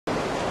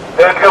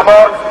Thank you,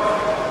 boss.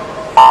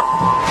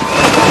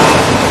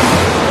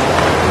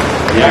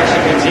 The action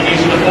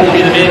continues for the 40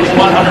 of the men's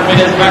 100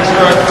 metres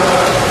backstroke.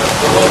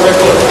 The world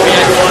record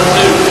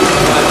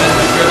 48.12 by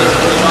the drillers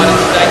of the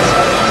United States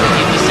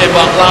in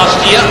December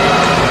last year.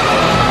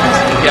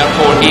 That's the look out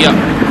for here.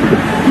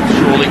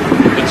 Surely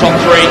the top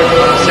three.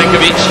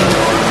 Senkovic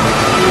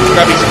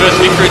grabbing his first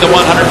victory in the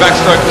 100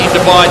 backstroke in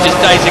Dubai just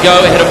days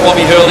ago ahead of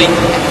Bobby Hurley,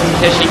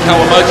 Takeshi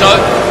Kawamoto.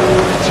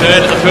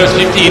 Turn at the first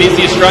 50, it is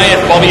the Australian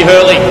Bobby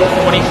Hurley,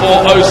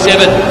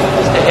 24.07,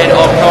 just ahead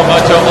of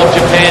Kawamoto of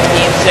Japan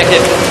in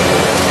second.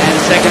 And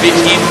Senkovic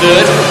in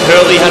third.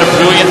 Hurley had a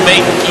brilliant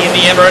meet in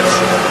the Emirates.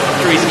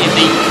 Victories in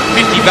the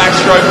 50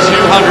 backstroke,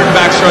 200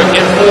 backstroke,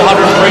 and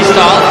 400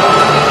 freestyle.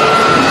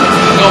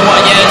 Not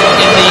one yet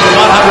in the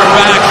 100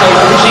 back, so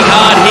pushing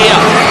hard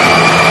here.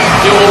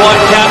 Still the white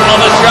captain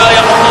on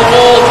Australia on the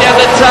wall, down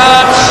the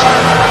touch.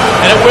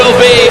 And it will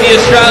be the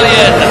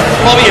Australian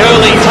Bobby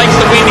Hurley takes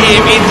the win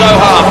here in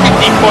Doha,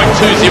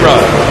 50.20.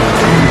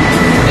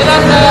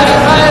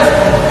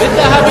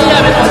 بالذهبية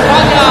من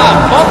أستراليا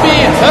بوبي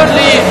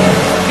هيرلي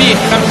في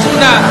 50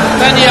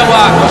 ثانية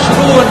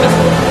و20.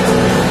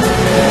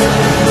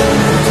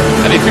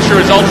 And the official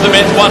results of the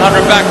men's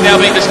 100 back now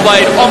being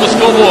displayed on the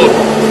scoreboard.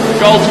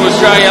 Gold to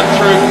Australia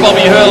through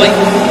Bobby Hurley.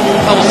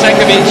 Pavel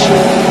Senkovic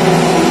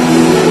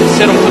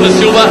settled for the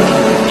silver,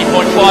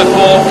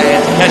 50.54,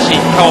 and Takeshi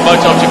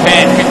Kawamoto of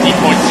Japan,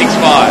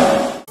 50.65.